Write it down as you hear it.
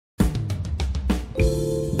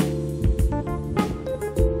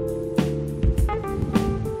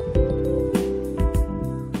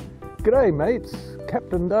G'day mates,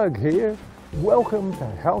 Captain Doug here. Welcome to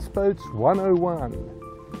Houseboats 101.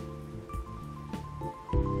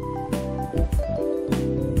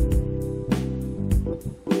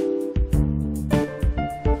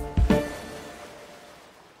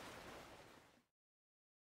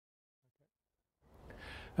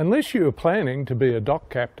 Unless you are planning to be a dock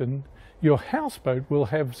captain, your houseboat will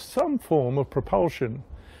have some form of propulsion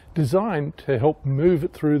designed to help move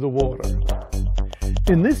it through the water.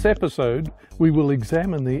 In this episode, we will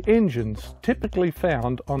examine the engines typically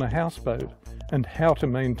found on a houseboat and how to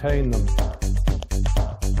maintain them.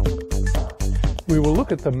 We will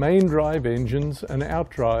look at the main drive engines and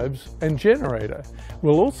outdrives and generator.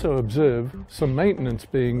 We'll also observe some maintenance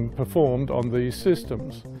being performed on these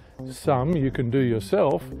systems. Some you can do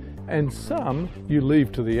yourself, and some you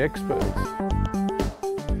leave to the experts.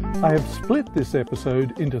 I have split this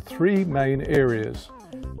episode into three main areas: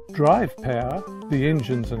 drive power, the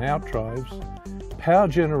engines and outdrives; power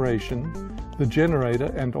generation, the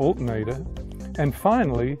generator and alternator; and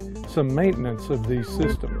finally, some maintenance of these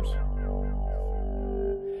systems.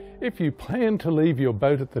 If you plan to leave your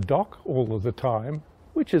boat at the dock all of the time,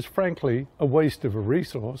 which is frankly a waste of a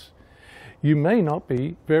resource, you may not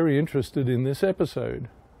be very interested in this episode,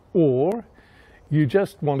 or you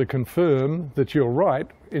just want to confirm that you're right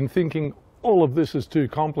in thinking all of this is too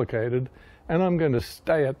complicated and I'm going to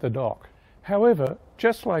stay at the dock. However,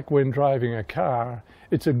 just like when driving a car,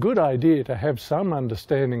 it's a good idea to have some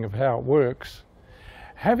understanding of how it works.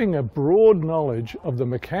 Having a broad knowledge of the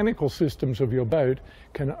mechanical systems of your boat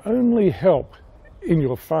can only help in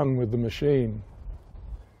your fun with the machine.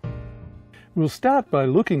 We'll start by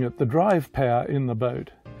looking at the drive power in the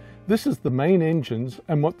boat. This is the main engines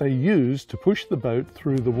and what they use to push the boat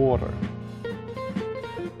through the water.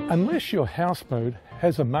 Unless your houseboat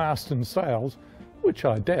has a mast and sails, which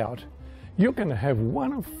I doubt, you're going to have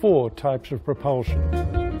one of four types of propulsion: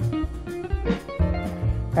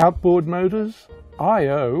 outboard motors,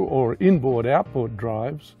 I/O or inboard-outboard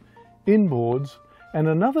drives, inboards, and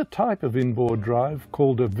another type of inboard drive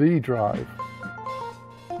called a V-drive.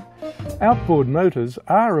 Outboard motors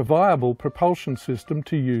are a viable propulsion system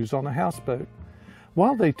to use on a houseboat.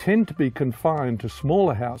 While they tend to be confined to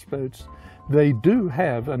smaller houseboats, they do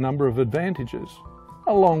have a number of advantages,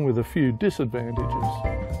 along with a few disadvantages.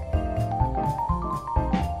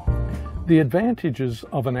 The advantages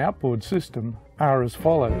of an outboard system are as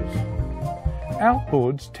follows.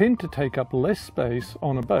 Outboards tend to take up less space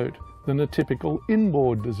on a boat than a typical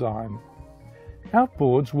inboard design.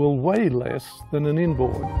 Outboards will weigh less than an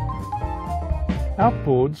inboard.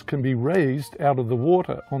 Outboards can be raised out of the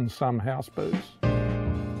water on some houseboats.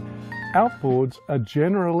 Outboards are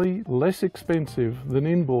generally less expensive than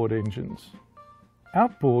inboard engines.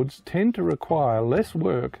 Outboards tend to require less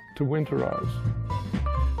work to winterize.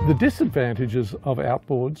 The disadvantages of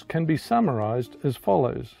outboards can be summarized as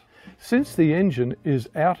follows. Since the engine is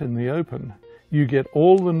out in the open, you get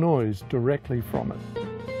all the noise directly from it.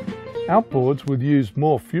 Outboards would use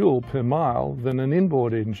more fuel per mile than an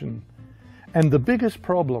inboard engine. And the biggest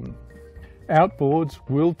problem, outboards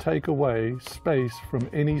will take away space from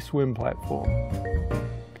any swim platform.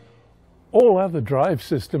 All other drive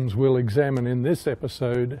systems we'll examine in this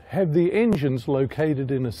episode have the engines located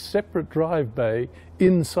in a separate drive bay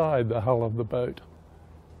inside the hull of the boat.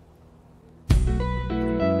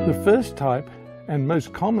 The first type, and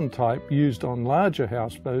most common type used on larger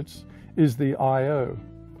houseboats, is the I/O.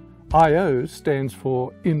 I/O stands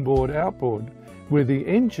for inboard-outboard, where the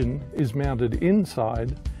engine is mounted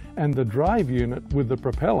inside and the drive unit with the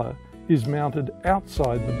propeller is mounted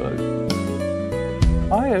outside the boat.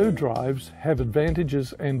 I/O drives have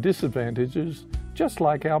advantages and disadvantages just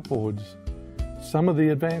like outboards. Some of the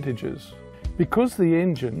advantages: because the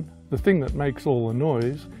engine, the thing that makes all the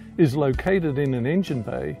noise, is located in an engine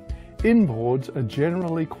bay, inboards are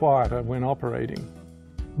generally quieter when operating.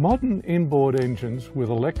 Modern inboard engines with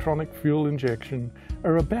electronic fuel injection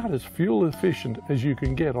are about as fuel efficient as you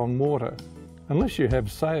can get on water, unless you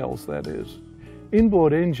have sails, that is.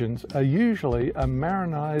 Inboard engines are usually a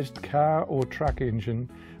marinized car or truck engine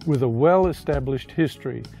with a well-established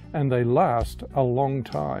history, and they last a long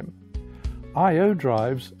time. I/O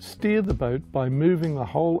drives steer the boat by moving the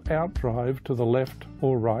whole outdrive to the left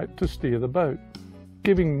or right to steer the boat,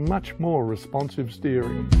 giving much more responsive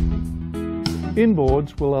steering.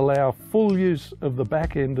 Inboards will allow full use of the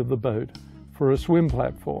back end of the boat for a swim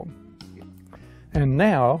platform. And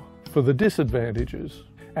now for the disadvantages.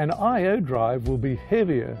 An I/O drive will be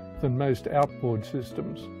heavier than most outboard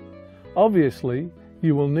systems. Obviously,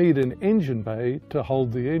 you will need an engine bay to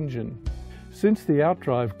hold the engine. Since the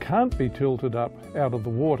outdrive can't be tilted up out of the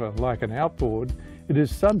water like an outboard, it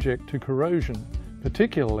is subject to corrosion,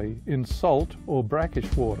 particularly in salt or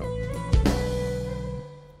brackish water.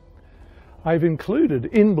 I've included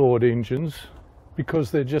inboard engines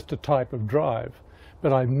because they're just a type of drive,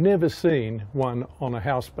 but I've never seen one on a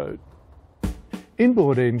houseboat.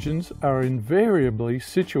 Inboard engines are invariably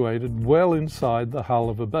situated well inside the hull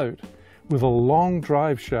of a boat, with a long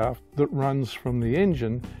drive shaft that runs from the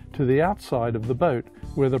engine to the outside of the boat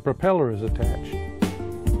where the propeller is attached.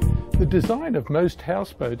 The design of most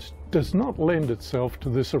houseboats does not lend itself to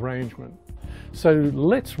this arrangement, so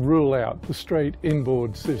let's rule out the straight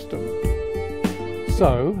inboard system.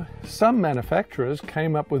 So, some manufacturers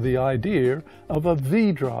came up with the idea of a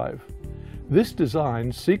V-drive. This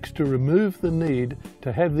design seeks to remove the need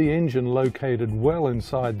to have the engine located well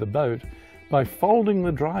inside the boat by folding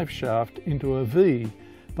the drive shaft into a V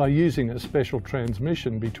by using a special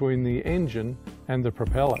transmission between the engine and the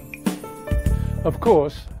propeller. Of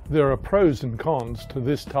course, there are pros and cons to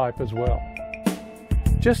this type as well.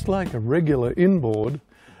 Just like a regular inboard,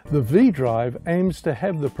 the V-drive aims to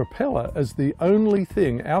have the propeller as the only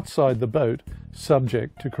thing outside the boat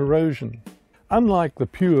subject to corrosion. Unlike the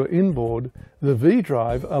pure inboard, the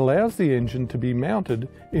V-drive allows the engine to be mounted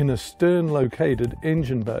in a stern-located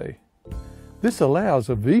engine bay. This allows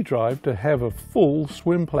a V-drive to have a full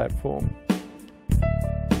swim platform.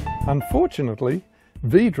 Unfortunately,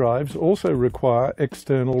 V-drives also require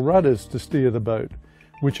external rudders to steer the boat,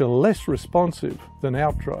 which are less responsive than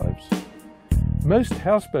outdrives. Most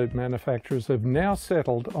houseboat manufacturers have now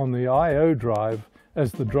settled on the IO drive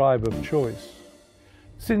as the drive of choice.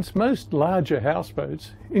 Since most larger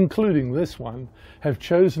houseboats, including this one, have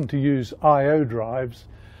chosen to use IO drives,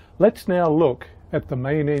 let's now look at the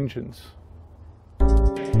main engines.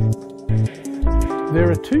 There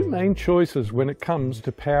are two main choices when it comes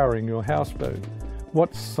to powering your houseboat: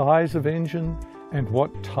 what size of engine and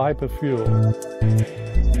what type of fuel.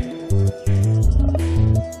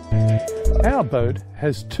 Our boat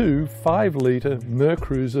has two 5-litre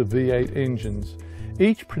Mercruiser V8 engines,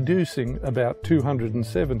 each producing about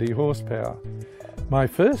 270 horsepower. My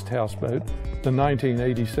first houseboat, the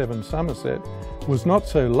 1987 Somerset, was not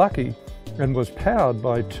so lucky and was powered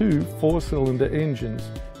by two 4-cylinder engines,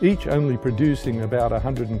 each only producing about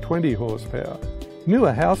 120 horsepower.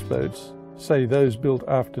 Newer houseboats, say those built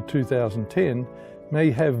after 2010, may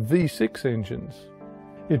have V6 engines.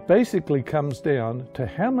 It basically comes down to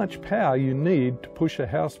how much power you need to push a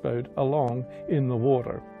houseboat along in the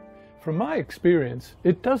water. From my experience,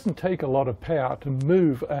 it doesn't take a lot of power to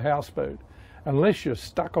move a houseboat, unless you're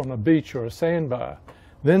stuck on a beach or a sandbar.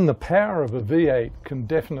 Then the power of a V8 can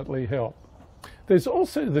definitely help. There's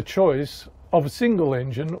also the choice of a single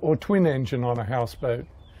engine or twin engine on a houseboat.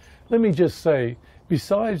 Let me just say,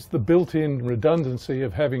 besides the built-in redundancy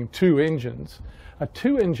of having two engines, a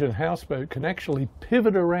two-engine houseboat can actually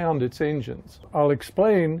pivot around its engines. I'll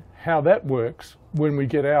explain how that works when we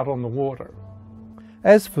get out on the water.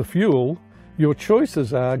 As for fuel, your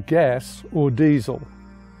choices are gas or diesel.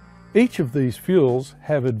 Each of these fuels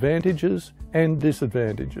have advantages and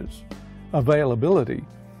disadvantages. Availability.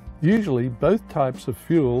 Usually both types of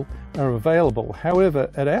fuel are available.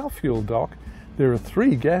 However, at our fuel dock, there are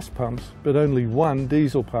 3 gas pumps but only 1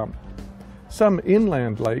 diesel pump. Some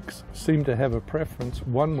inland lakes seem to have a preference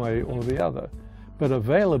one way or the other, but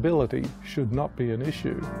availability should not be an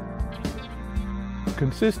issue.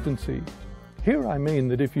 Consistency. Here I mean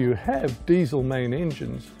that if you have diesel main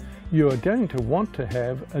engines, you are going to want to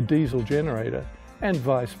have a diesel generator, and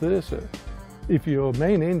vice versa. If your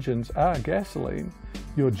main engines are gasoline,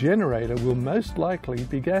 your generator will most likely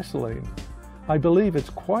be gasoline. I believe it's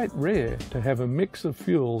quite rare to have a mix of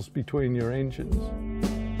fuels between your engines.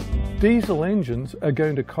 Diesel engines are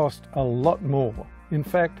going to cost a lot more. In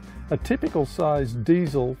fact, a typical size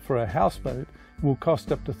diesel for a houseboat will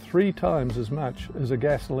cost up to 3 times as much as a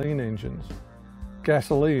gasoline engine.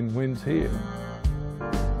 Gasoline wins here.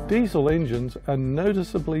 Diesel engines are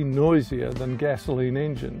noticeably noisier than gasoline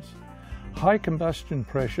engines. High combustion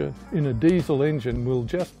pressure in a diesel engine will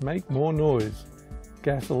just make more noise.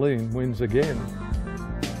 Gasoline wins again.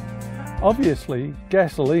 Obviously,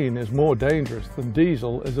 gasoline is more dangerous than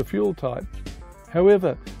diesel as a fuel type.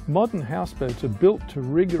 However, modern houseboats are built to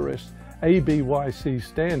rigorous ABYC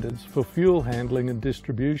standards for fuel handling and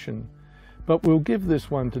distribution, but we'll give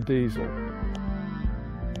this one to diesel.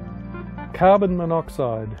 Carbon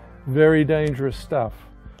monoxide, very dangerous stuff.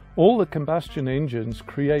 All the combustion engines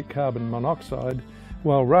create carbon monoxide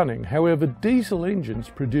while running. However, diesel engines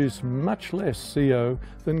produce much less CO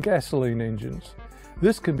than gasoline engines.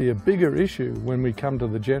 This can be a bigger issue when we come to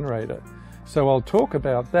the generator, so I'll talk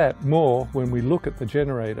about that more when we look at the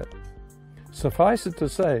generator. Suffice it to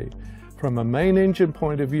say, from a main engine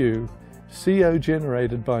point of view, CO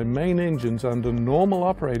generated by main engines under normal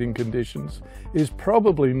operating conditions is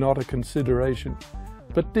probably not a consideration,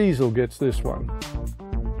 but diesel gets this one.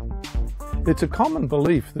 It's a common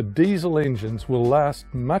belief that diesel engines will last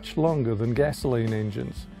much longer than gasoline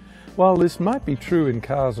engines. While this might be true in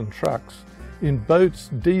cars and trucks, in boats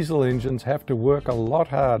diesel engines have to work a lot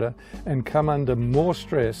harder and come under more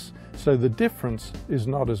stress, so the difference is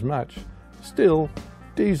not as much. Still,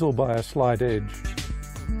 diesel by a slight edge.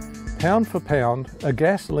 Pound for pound, a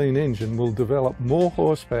gasoline engine will develop more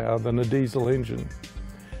horsepower than a diesel engine.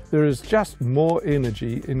 There is just more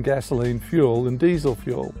energy in gasoline fuel than diesel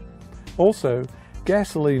fuel. Also,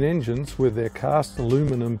 gasoline engines with their cast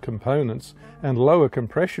aluminum components and lower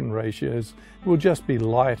compression ratios will just be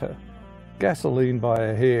lighter. Gasoline by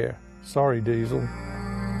a hair. Sorry, diesel.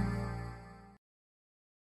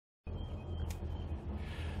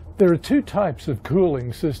 There are two types of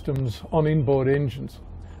cooling systems on inboard engines.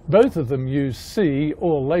 Both of them use sea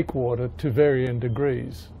or lake water to varying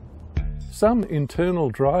degrees. Some internal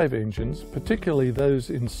drive engines, particularly those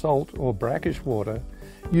in salt or brackish water,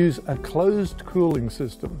 use a closed cooling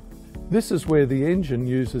system. This is where the engine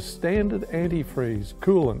uses standard antifreeze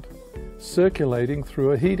coolant circulating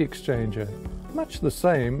through a heat exchanger, much the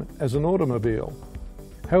same as an automobile.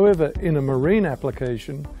 However, in a marine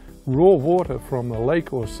application, raw water from the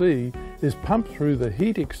lake or sea is pumped through the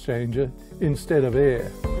heat exchanger instead of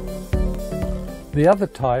air. The other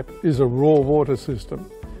type is a raw water system.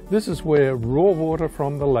 This is where raw water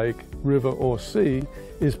from the lake, river or sea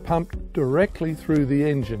is pumped directly through the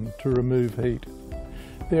engine to remove heat.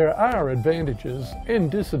 There are advantages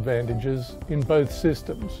and disadvantages in both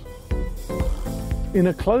systems. In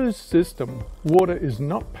a closed system, water is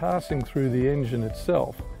not passing through the engine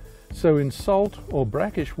itself, so in salt or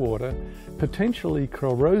brackish water, potentially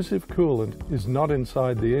corrosive coolant is not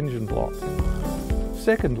inside the engine block.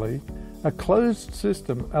 Secondly, a closed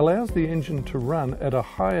system allows the engine to run at a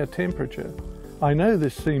higher temperature. I know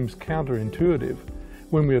this seems counterintuitive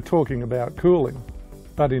when we are talking about cooling,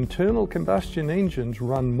 but internal combustion engines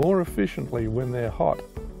run more efficiently when they're hot.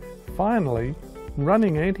 Finally,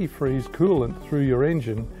 running antifreeze coolant through your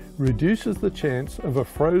engine reduces the chance of a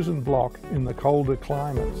frozen block in the colder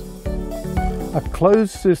climates. A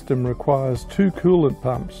closed system requires two coolant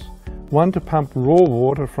pumps, one to pump raw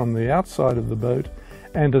water from the outside of the boat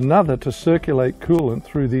and another to circulate coolant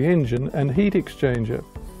through the engine and heat exchanger.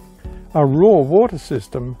 A raw water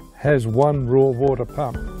system has one raw water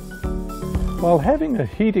pump. While having a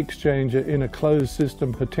heat exchanger in a closed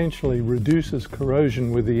system potentially reduces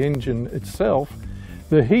corrosion with the engine itself,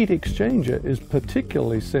 the heat exchanger is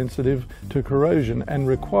particularly sensitive to corrosion and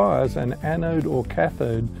requires an anode or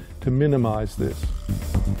cathode to minimize this.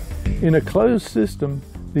 In a closed system,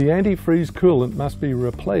 the antifreeze coolant must be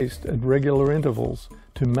replaced at regular intervals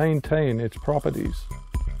to maintain its properties.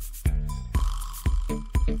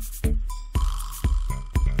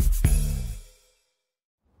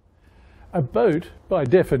 A boat, by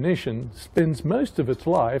definition, spends most of its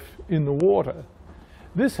life in the water.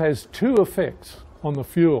 This has two effects on the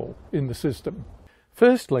fuel in the system.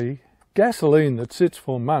 Firstly, gasoline that sits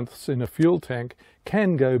for months in a fuel tank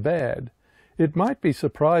can go bad. It might be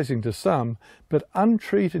surprising to some, but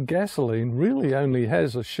untreated gasoline really only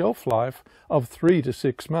has a shelf life of 3 to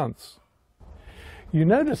 6 months. You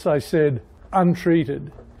notice I said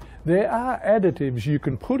untreated. There are additives you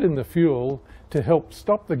can put in the fuel to help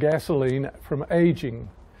stop the gasoline from aging.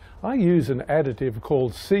 I use an additive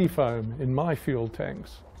called seafoam in my fuel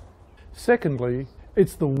tanks. Secondly,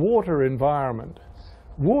 it's the water environment.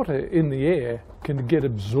 Water in the air can get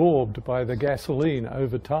absorbed by the gasoline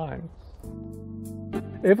over time.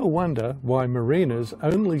 Ever wonder why mariners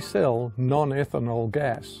only sell non-ethanol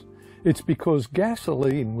gas? It's because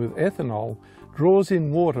gasoline with ethanol draws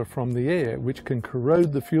in water from the air, which can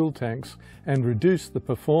corrode the fuel tanks and reduce the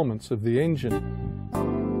performance of the engine.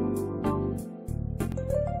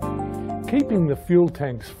 Keeping the fuel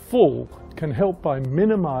tanks full can help by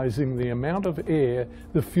minimizing the amount of air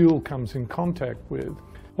the fuel comes in contact with.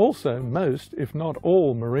 Also, most, if not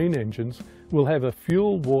all, marine engines will have a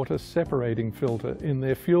fuel-water separating filter in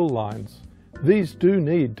their fuel lines. These do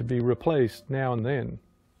need to be replaced now and then.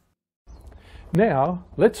 Now,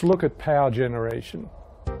 let's look at power generation.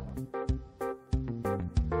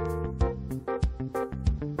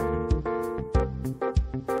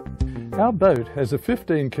 Our boat has a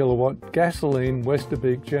 15 kilowatt gasoline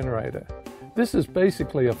Westerbeek generator. This is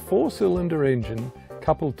basically a 4-cylinder engine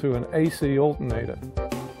coupled to an AC alternator.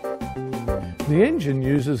 The engine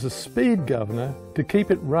uses a speed governor to keep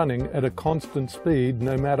it running at a constant speed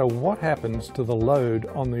no matter what happens to the load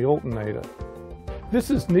on the alternator. This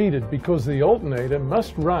is needed because the alternator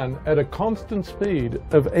must run at a constant speed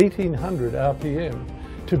of 1800 RPM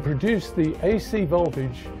to produce the AC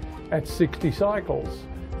voltage at 60 cycles,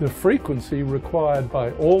 the frequency required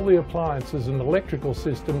by all the appliances and electrical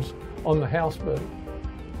systems on the houseboat.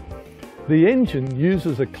 The engine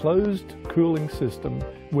uses a closed cooling system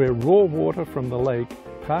where raw water from the lake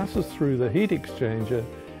passes through the heat exchanger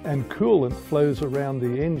and coolant flows around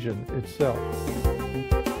the engine itself.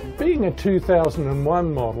 Being a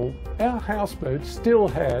 2001 model, our houseboat still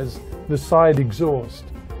has the side exhaust.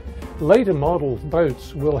 Later model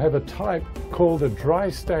boats will have a type called a dry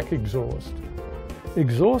stack exhaust.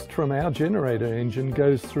 Exhaust from our generator engine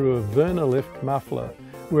goes through a Vernalift muffler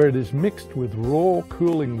where it is mixed with raw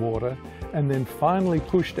cooling water and then finally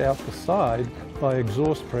pushed out the side by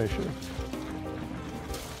exhaust pressure.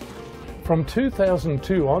 From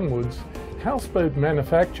 2002 onwards, houseboat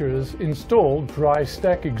manufacturers installed dry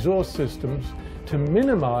stack exhaust systems to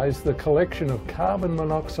minimize the collection of carbon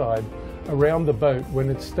monoxide around the boat when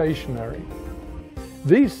it's stationary.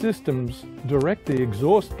 These systems direct the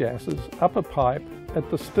exhaust gases up a pipe at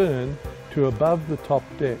the stern to above the top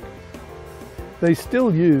deck. They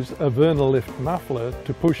still use a Vernalift muffler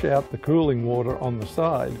to push out the cooling water on the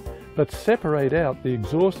side, but separate out the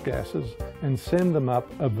exhaust gases and send them up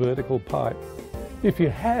a vertical pipe. If you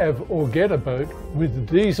have or get a boat with a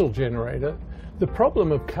diesel generator, the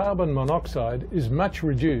problem of carbon monoxide is much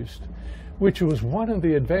reduced, which was one of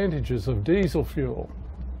the advantages of diesel fuel.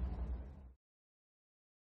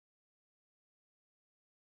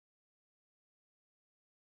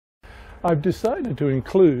 I've decided to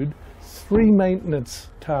include 3 maintenance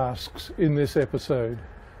tasks in this episode: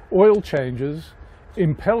 oil changes,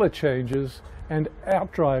 impeller changes, and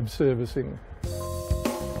outdrive servicing.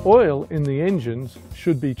 Oil in the engines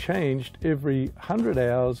should be changed every 100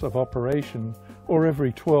 hours of operation or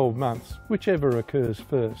every 12 months, whichever occurs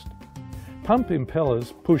first. Pump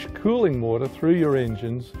impellers push cooling water through your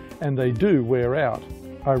engines and they do wear out.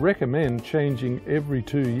 I recommend changing every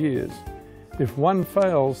 2 years. If one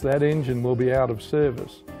fails, that engine will be out of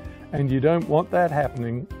service, and you don't want that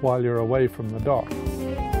happening while you're away from the dock.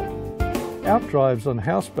 Outdrives on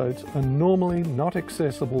houseboats are normally not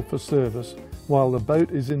accessible for service while the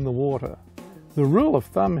boat is in the water. The rule of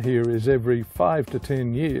thumb here is every 5 to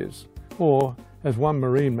 10 years, or, as one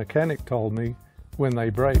marine mechanic told me, when they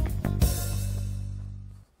break.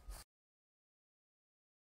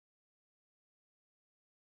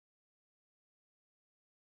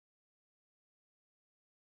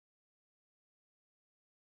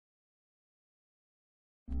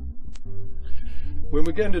 When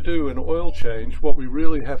we're going to do an oil change, what we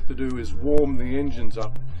really have to do is warm the engines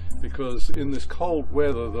up, because in this cold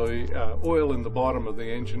weather the oil in the bottom of the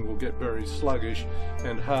engine will get very sluggish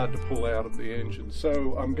and hard to pull out of the engine.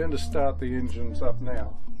 So I'm going to start the engines up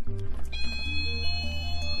now.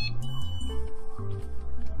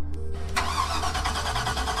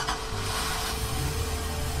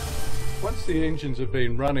 Once the engines have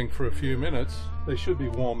been running for a few minutes, they should be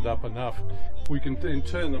warmed up enough. We can then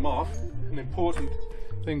turn them off. An important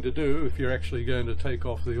thing to do if you're actually going to take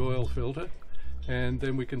off the oil filter, and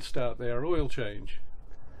then we can start our oil change.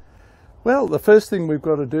 Well, the first thing we've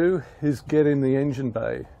got to do is get in the engine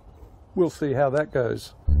bay. We'll see how that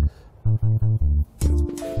goes.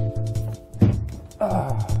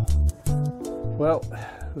 Well,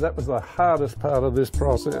 that was the hardest part of this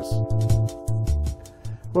process.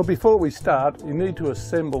 Well, before we start, you need to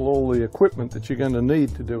assemble all the equipment that you're going to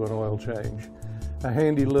need to do an oil change. A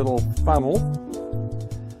handy little funnel,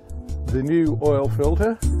 the new oil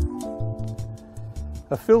filter,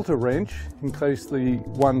 a filter wrench in case the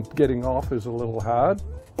one getting off is a little hard,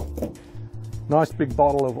 nice big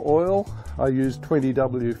bottle of oil. I use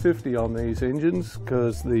 20W50 on these engines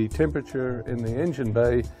because the temperature in the engine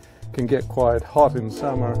bay can get quite hot in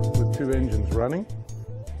summer with 2 engines running.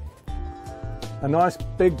 A nice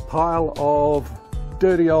big pile of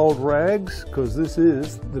dirty old rags, because this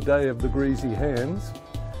is the day of the greasy hands.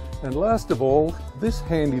 And last of all, this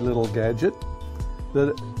handy little gadget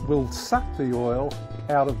that will suck the oil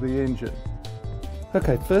out of the engine.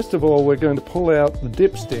 Okay, first of all we're going to pull out the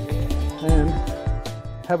dipstick and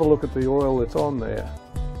have a look at the oil that's on there.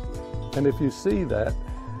 And if you see that,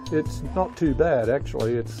 it's not too bad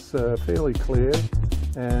actually. It's fairly clear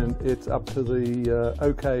and it's up to the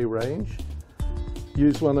OK range.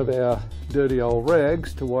 Use one of our dirty old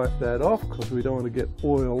rags to wipe that off because we don't want to get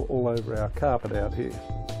oil all over our carpet out here.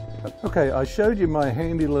 Okay, I showed you my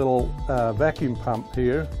handy little vacuum pump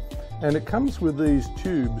here, and it comes with these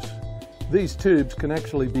tubes. these tubes can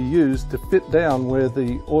actually be used to fit down where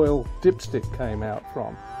the oil dipstick came out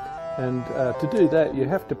from. And to do that, you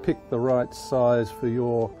have to pick the right size for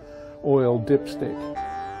your oil dipstick.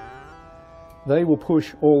 They will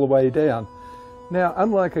push all the way down. Now,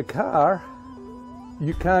 unlike a car,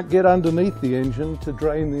 you can't get underneath the engine to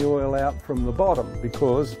drain the oil out from the bottom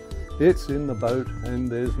because it's in the boat and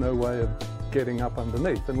there's no way of getting up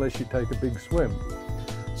underneath unless you take a big swim.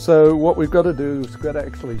 So what we've got to do is we've got to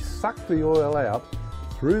actually suck the oil out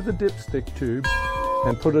through the dipstick tube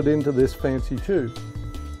and put it into this fancy tube.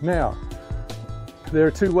 Now, there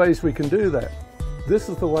are two ways we can do that. This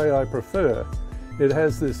is the way I prefer. It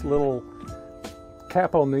has this little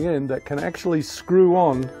cap on the end that can actually screw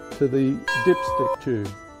on to the dipstick tube.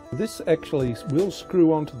 This actually will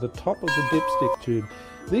screw onto the top of the dipstick tube.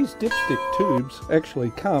 These dipstick tubes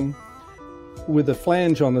actually come with a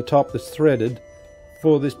flange on the top that's threaded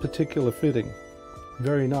for this particular fitting.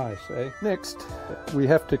 Very nice, eh? Next, we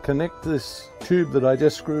have to connect this tube that I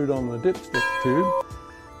just screwed on the dipstick tube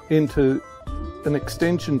into an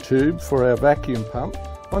extension tube for our vacuum pump.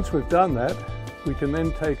 Once we've done that, we can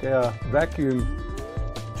then take our vacuum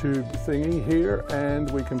tube thingy here and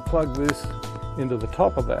we can plug this into the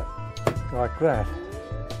top of that, like that,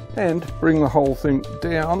 and bring the whole thing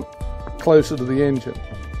down closer to the engine.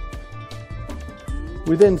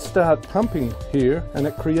 We then start pumping here and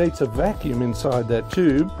it creates a vacuum inside that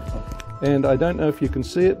tube, and I don't know if you can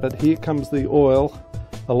see it, but here comes the oil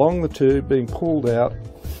along the tube being pulled out,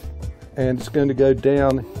 and it's going to go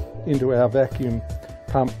down into our vacuum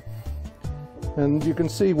pump. And you can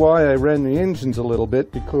see why I ran the engines a little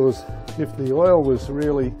bit, because if the oil was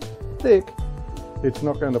really thick, it's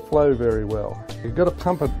not going to flow very well. You've got to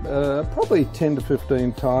pump it probably 10 to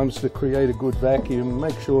 15 times to create a good vacuum and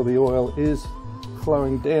make sure the oil is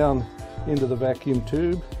flowing down into the vacuum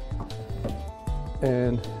tube,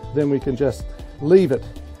 and then we can just leave it.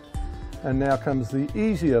 And now comes the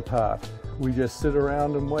easier part. We just sit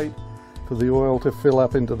around and wait for the oil to fill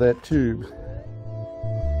up into that tube.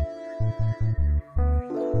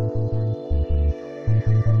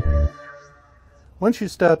 Once you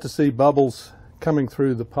start to see bubbles coming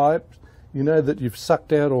through the pipe, you know that you've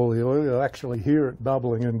sucked out all the oil. You'll actually hear it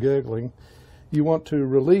bubbling and gurgling. You want to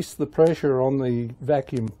release the pressure on the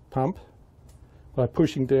vacuum pump by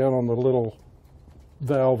pushing down on the little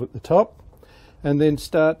valve at the top, and then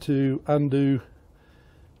start to undo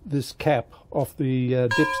this cap off the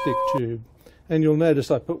dipstick tube. And you'll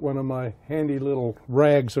notice I put one of my handy little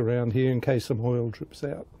rags around here in case some oil drips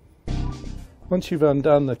out. Once you've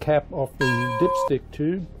undone the cap off the dipstick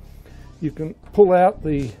tube, you can pull out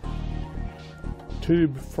the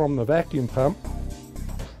tube from the vacuum pump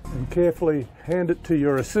and carefully hand it to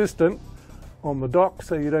your assistant on the dock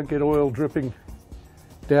so you don't get oil dripping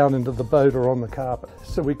down into the boat or on the carpet.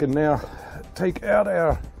 So we can now take out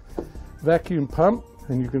our vacuum pump,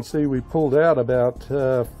 and you can see we pulled out about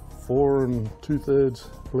 4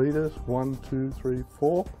 2/3 litres, 1, 2, 3,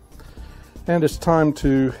 4. And it's time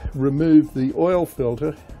to remove the oil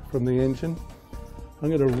filter from the engine. I'm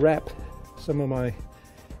going to wrap some of my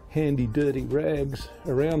handy dirty rags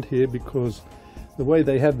around here, because the way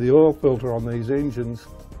they have the oil filter on these engines,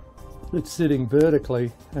 it's sitting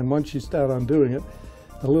vertically, and once you start undoing it,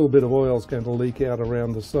 a little bit of oil is going to leak out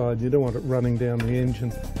around the side. You don't want it running down the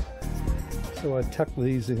engine. So I tuck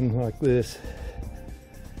these in like this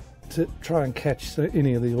to try and catch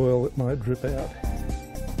any of the oil that might drip out.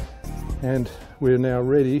 And we're now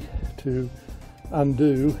ready to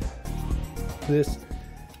undo this,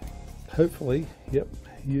 hopefully, yep,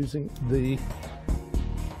 using the,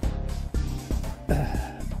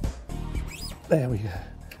 there we go.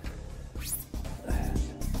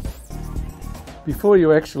 Before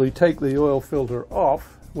you actually take the oil filter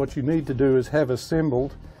off, what you need to do is have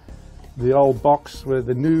assembled the old box where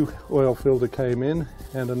the new oil filter came in,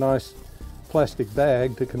 and a nice plastic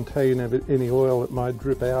bag to contain any oil that might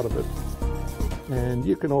drip out of it. And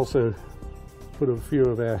you can also put a few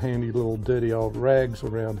of our handy little dirty old rags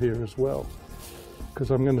around here as well,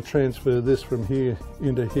 because I'm going to transfer this from here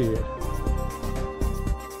into here.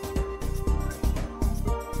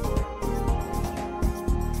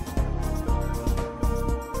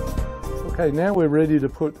 Okay, now we're ready to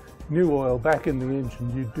put new oil back in the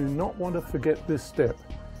engine. You do not want to forget this step.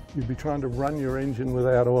 You'd be trying to run your engine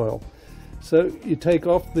without oil. So you take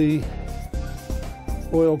off the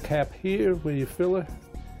oil cap here where you fill it,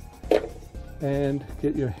 and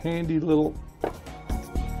get your handy little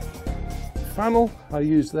funnel. I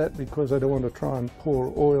use that because I don't want to try and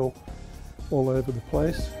pour oil all over the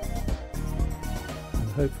place. And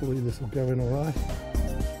hopefully this will go in all right.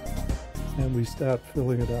 And we start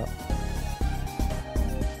filling it up.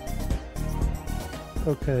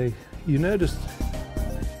 Okay, you noticed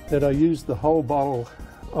that I used the whole bottle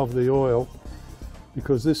of the oil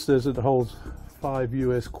because this says it holds 5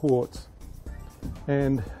 US quarts,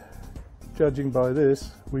 and judging by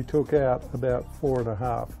this we took out about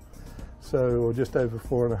 4.5, so, or just over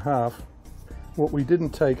 4.5. What we didn't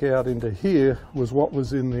take out into here was what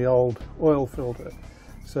was in the old oil filter,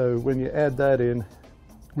 so when you add that in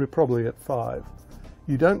we're probably at 5.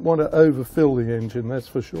 You don't want to overfill the engine, that's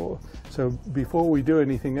for sure. So before we do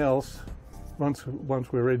anything else, once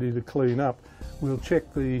we're ready to clean up, we'll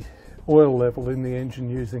check the oil level in the engine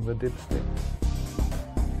using the dipstick.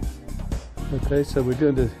 Okay, so we're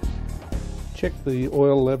going to check the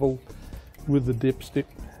oil level with the dipstick.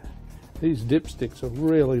 These dipsticks are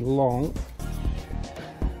really long,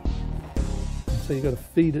 so you've got to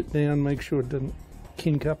feed it down, make sure it doesn't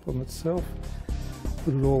kink up on itself.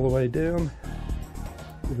 Put it all the way down.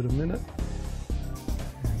 Give it a minute,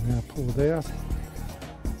 and now pull it out,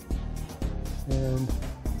 and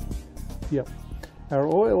yep, our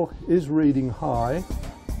oil is reading high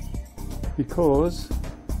because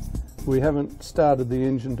we haven't started the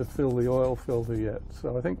engine to fill the oil filter yet,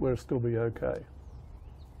 so I think we'll still be okay.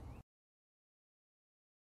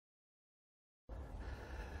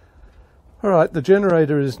 Alright, the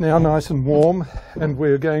generator is now nice and warm, and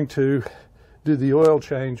we're going to do the oil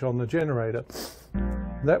change on the generator.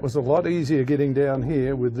 That was a lot easier getting down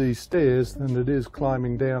here with these stairs than it is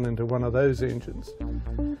climbing down into one of those engines.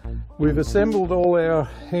 We've assembled all our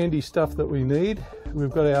handy stuff that we need.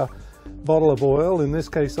 We've got our bottle of oil, in this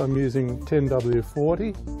case I'm using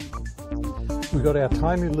 10W40. We've got our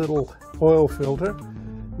tiny little oil filter,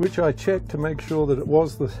 which I checked to make sure that it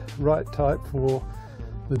was the right type for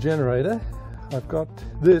the generator. I've got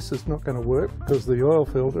this, it's not going to work because the oil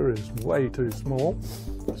filter is way too small,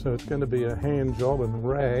 so it's going to be a hand job and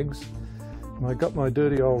rags. And I got my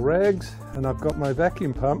dirty old rags, and I've got my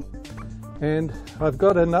vacuum pump, and I've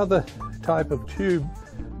got another type of tube.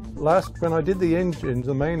 When I did the engines,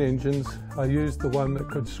 the main engines, I used the one that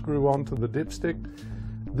could screw onto the dipstick.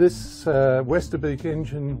 This Westerbeek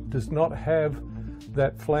engine does not have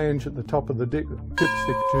that flange at the top of the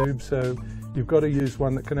dipstick tube, so you've got to use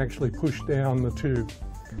one that can actually push down the tube.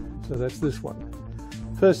 So that's this one.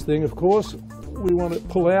 First thing, of course, we want to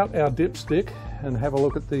pull out our dipstick and have a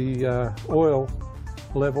look at the oil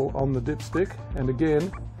level on the dipstick. And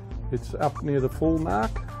again, it's up near the full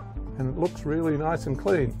mark, and it looks really nice and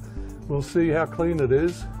clean. We'll see how clean it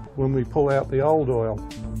is when we pull out the old oil.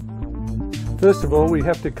 First of all, we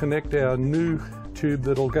have to connect our new tube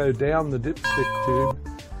that'll go down the dipstick tube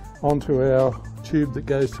onto our tube that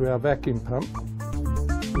goes to our vacuum pump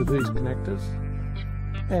with these connectors.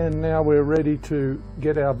 And now we're ready to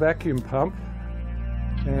get our vacuum pump,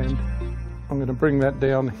 and I'm going to bring that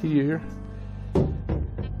down here,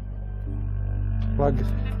 plug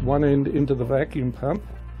one end into the vacuum pump,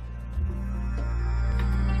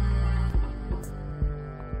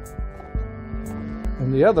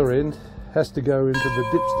 and the other end has to go into the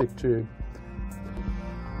dipstick tube.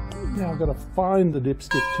 Now I've got to find the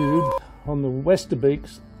dipstick tube. On the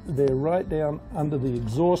Westerbeeks, they're right down under the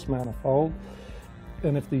exhaust manifold,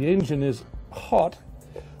 and if the engine is hot,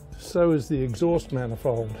 so is the exhaust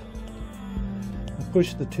manifold. I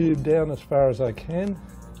push the tube down as far as I can.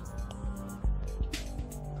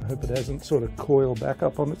 I hope it hasn't sort of coiled back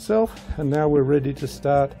up on itself, and now we're ready to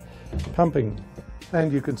start pumping.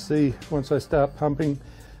 And you can see once I start pumping,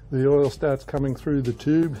 the oil starts coming through the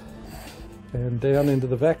tube and down into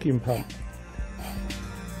the vacuum pump.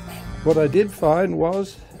 What I did find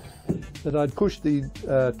was that I'd pushed the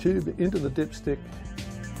tube into the dipstick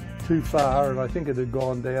too far, and I think it had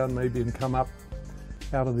gone down maybe and come up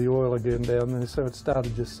out of the oil again down there, so it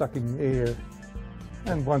started just sucking air.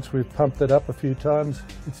 And once we've pumped it up a few times,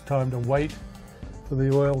 it's time to wait for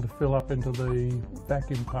the oil to fill up into the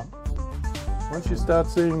vacuum pump. Once you start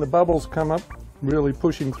seeing the bubbles come up, really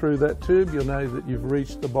pushing through that tube, you'll know that you've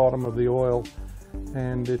reached the bottom of the oil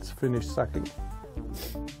and it's finished sucking.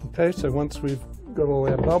 Okay, so once we've got all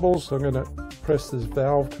our bubbles, I'm going to press this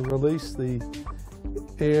valve to release the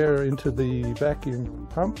air into the vacuum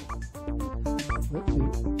pump. Let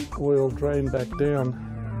the oil drain back down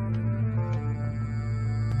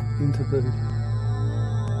into the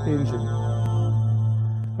engine.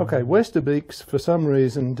 Okay, Westerbeeks for some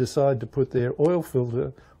reason decide to put their oil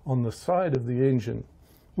filter on the side of the engine,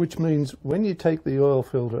 which means when you take the oil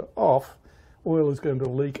filter off, oil is going to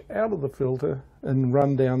leak out of the filter and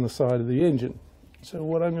run down the side of the engine. So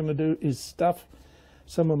what I'm going to do is stuff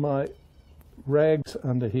some of my rags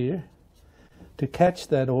under here to catch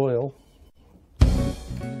that oil.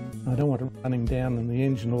 I don't want it running down in the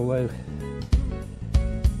engine, although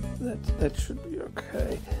that should be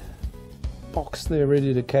Okay, box there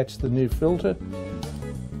ready to catch the new filter.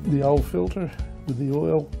 The old filter with the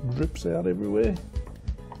oil drips out everywhere.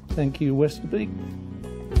 Thank you, Westerbeek.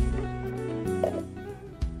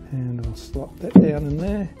 And I'll slop that down in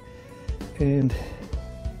there and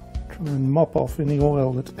try and mop off any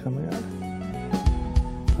oil that's come out.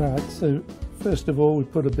 Right, so first of all we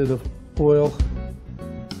put a bit of oil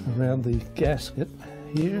around the gasket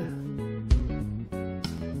here,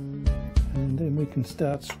 and then we can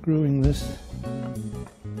start screwing this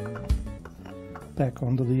back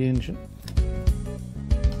onto the engine.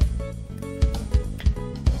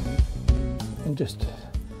 And just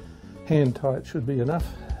hand tight should be enough.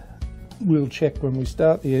 We'll check when we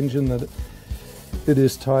start the engine that it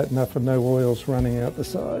is tight enough and no oil's running out the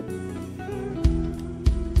side.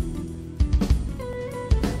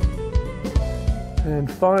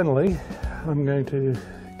 And finally, I'm going to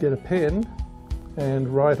get a pen and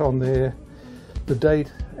write on there the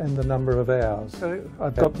date and the number of hours. So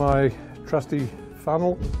I've got my trusty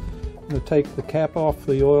funnel. I'm going to take the cap off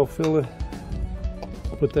the oil filler,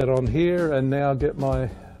 put that on here, and now get my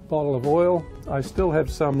bottle of oil. I still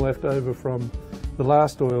have some left over from the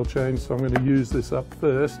last oil change, so I'm going to use this up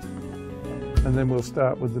first, and then we'll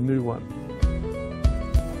start with the new one.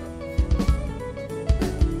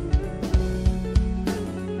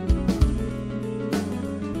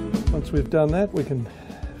 Once we've done that, we can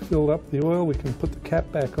fill up the oil, we can put the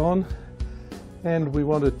cap back on, and we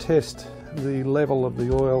want to test the level of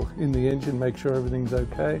the oil in the engine, make sure everything's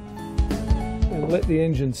okay. And let the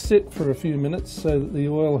engine sit for a few minutes so that the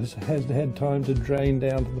oil has had time to drain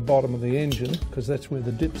down to the bottom of the engine, because that's where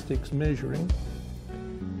the dipstick's measuring.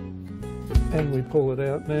 And we pull it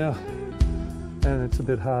out now, and it's a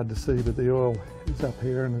bit hard to see, but the oil is up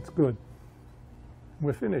here and it's good.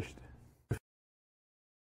 We're finished.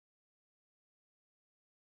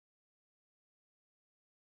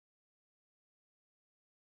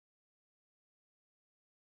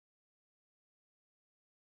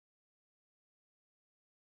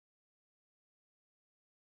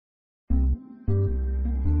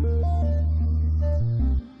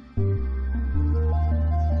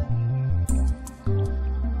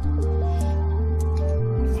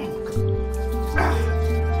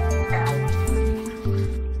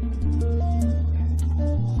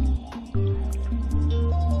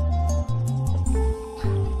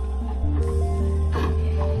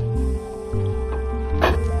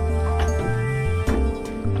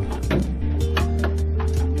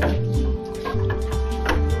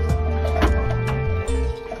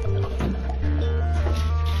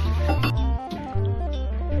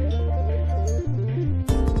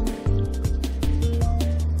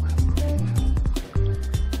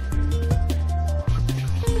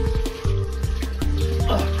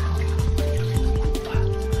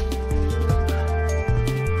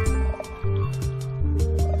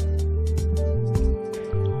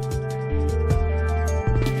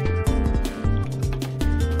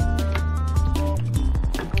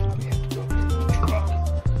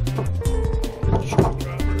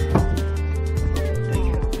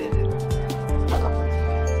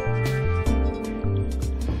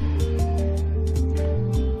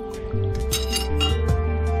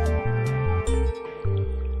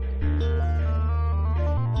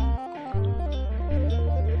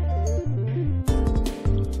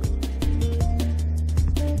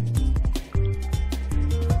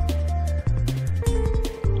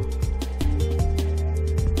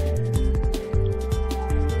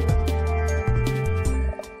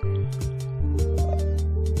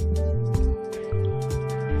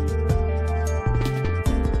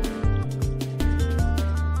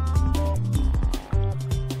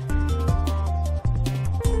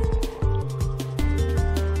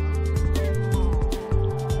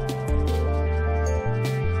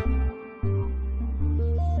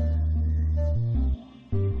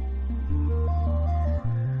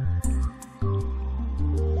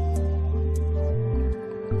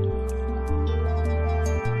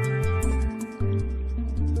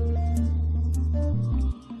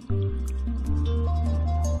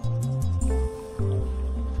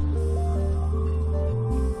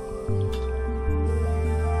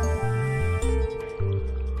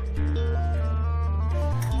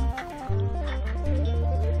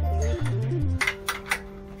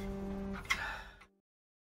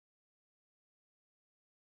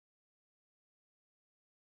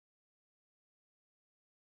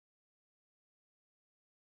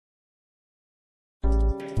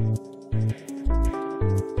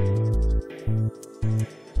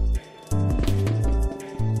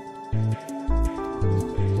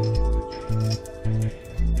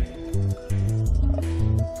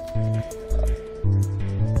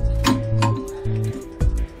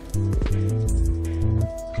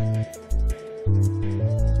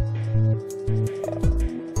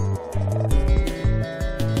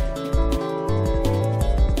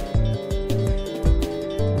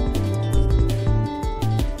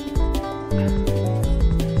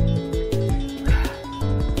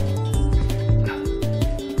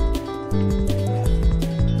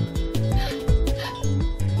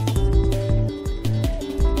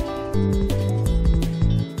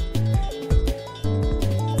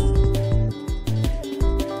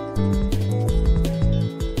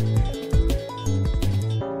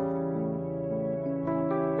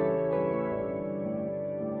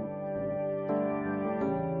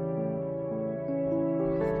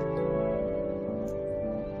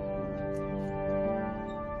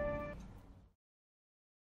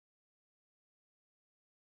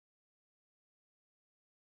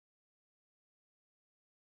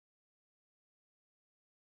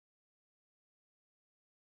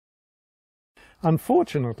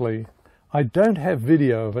 Unfortunately, I don't have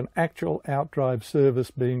video of an actual outdrive service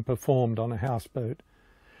being performed on a houseboat.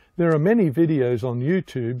 There are many videos on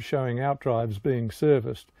YouTube showing outdrives being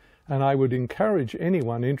serviced, and I would encourage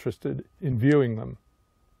anyone interested in viewing them.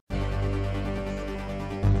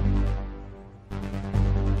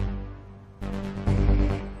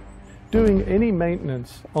 Doing any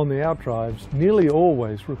maintenance on the outdrives nearly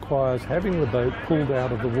always requires having the boat pulled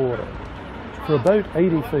out of the water. For a boat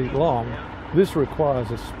 80 feet long, this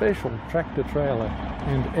requires a special tractor trailer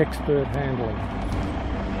and expert handling.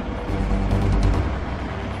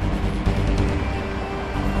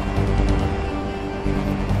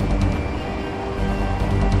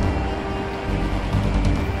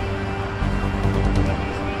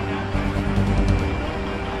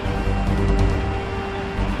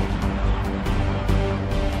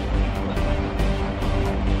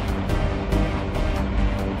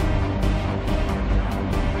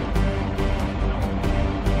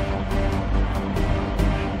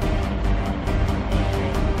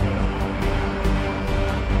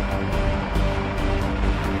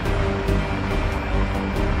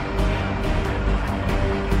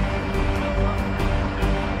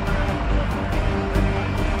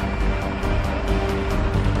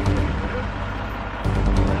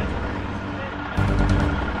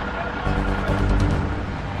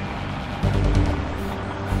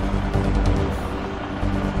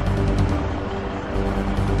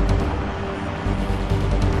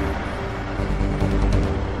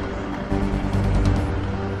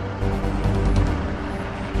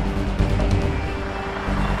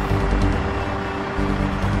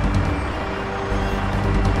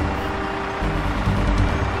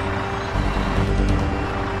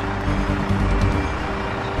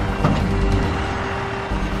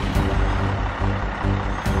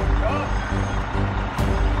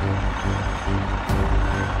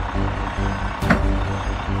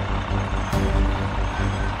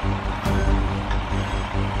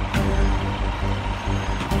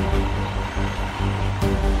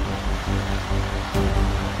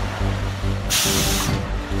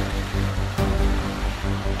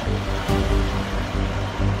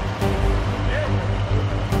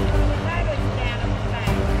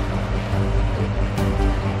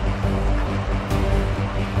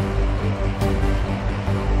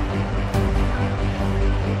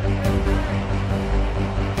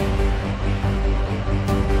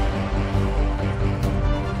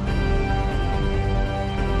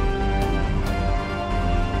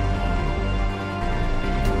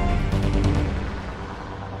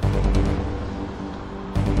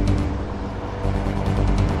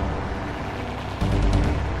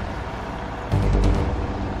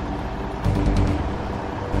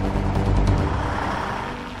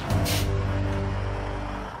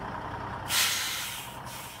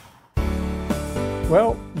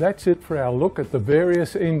 Well, that's it for our look at the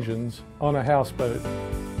various engines on a houseboat.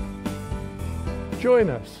 Join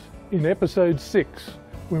us in episode 6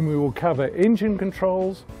 when we will cover engine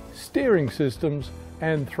controls, steering systems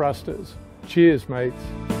and thrusters. Cheers,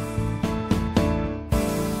 mates.